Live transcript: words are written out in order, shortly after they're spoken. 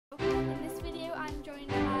I'm joined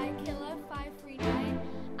by Killer539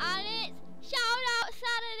 and it's Shout Out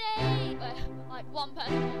Saturday! Like one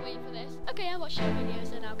person was waiting for this. Okay, I watched your videos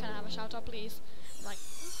so now can I have a shout out please? I'm like,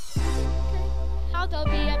 okay. Now there'll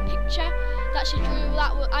be a picture that she drew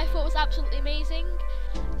that I thought was absolutely amazing.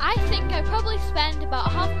 I think I probably spend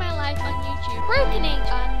about half my life on YouTube broken ink,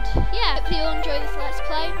 and yeah, hopefully you'll enjoy this Let's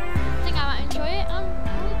Play. I think I might enjoy it.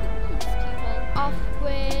 Off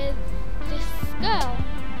with this girl.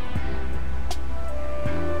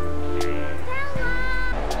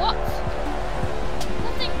 What?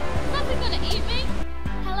 Nothing gonna eat me.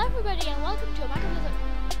 Hello everybody and welcome to a map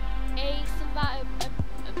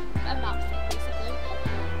thing basically.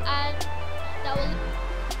 And that will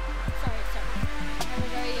sorry. I'm a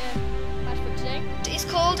very bad for today. It's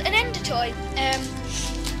called an Ender toy.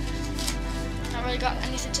 Not really got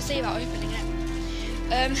anything to say about opening it.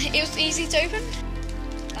 It was easy to open.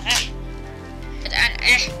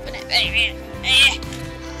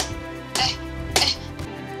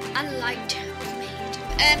 And light was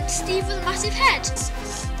made. Steve with a massive head.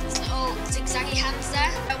 His little zigzaggy hands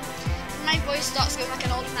there. My voice starts going like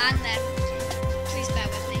an old man then. Please bear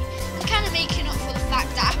with me. I'm kind of making up for the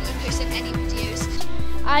fact that I haven't been posting any videos.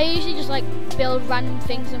 I usually just like build random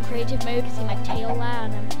things in creative mode. You can see my tail there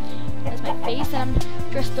and there's my face and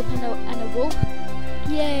I'm dressed up in a wolf.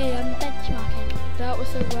 Yay, I'm benchmarking. That was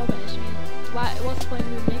so rubbish. What's the point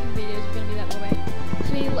of making videos if we're going to be that way?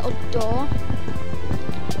 So we need a little door.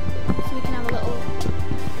 So we can have a little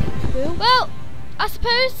peek-through. Well, I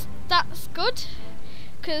suppose that's good.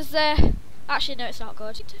 Because, actually no it's not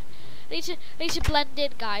good. I need to blend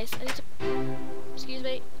in guys. Excuse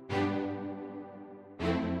me.